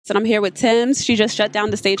and I'm here with Tems. She just shut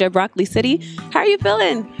down the stage at Broccoli City. How are you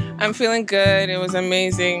feeling? I'm feeling good. It was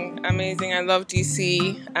amazing. Amazing. I love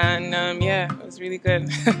DC. And yeah, it was really good.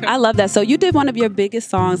 I love that. So you did one of your biggest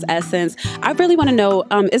songs, Essence. I really want to know,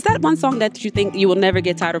 is that one song that you think you will never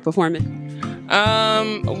get tired of performing?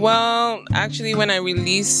 Well, actually, when I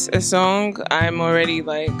release a song, I'm already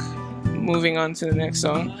like moving on to the next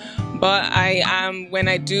song. But when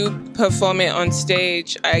I do perform it on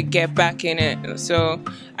stage, I get back in it. So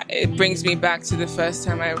it brings me back to the first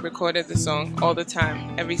time I recorded the song all the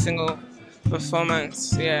time, every single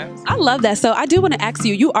performance. Yeah. I love that. So I do want to ask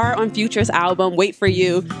you, you are on Future's album, Wait For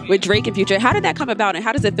You, with Drake and Future. How did that come about, and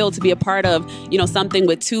how does it feel to be a part of, something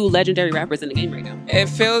with two legendary rappers in the game right now? It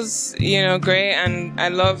feels, great, and I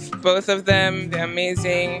love both of them. They're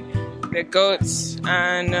amazing. They're goats,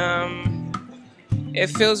 and it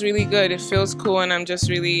feels really good. It feels cool, and I'm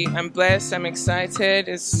blessed. I'm excited.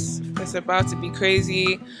 It's about to be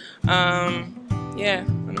crazy. Yeah,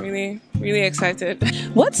 I'm really, really excited.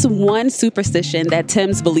 What's one superstition that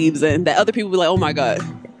Tems believes in that other people be like, oh my God?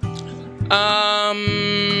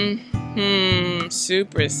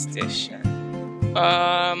 Superstition.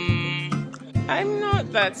 I'm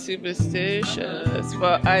not that superstitious,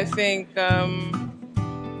 but I think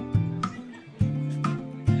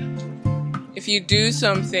if you do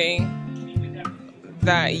something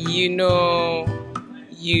that you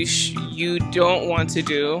don't want to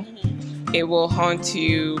do, it will haunt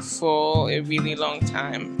you for a really long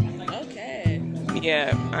time. Okay.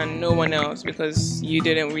 Yeah, and no one else, because you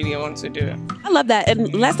didn't really want to do it. I love that.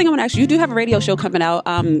 And last thing I want to ask you do have a radio show coming out.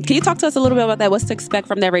 Can you talk to us a little bit about that? What's to expect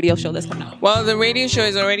from that radio show that's coming out? Well, the radio show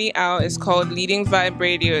is already out. It's called Leading Vibe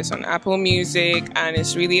Radio. It's on Apple Music, and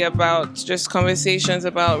it's really about just conversations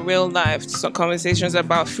about real life, so conversations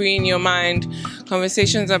about freeing your mind,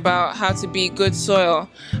 conversations about how to be good soil,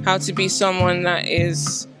 how to be someone that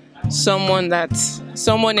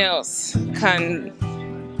someone else can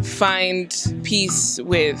find peace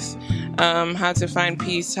with, how to find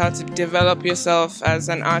peace, how to develop yourself as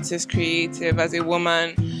an artist, creative, as a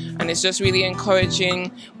woman. And it's just really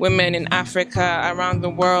encouraging women in Africa, around the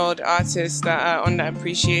world, artists that are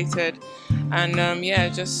underappreciated. And yeah,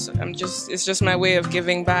 it's just my way of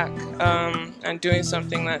giving back and doing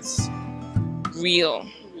something that's real.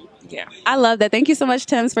 Yeah. I love that. Thank you so much,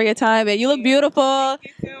 Tems, for your time. And you look beautiful.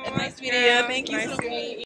 Thank you so much. Nice meeting you. Thank you nice so much.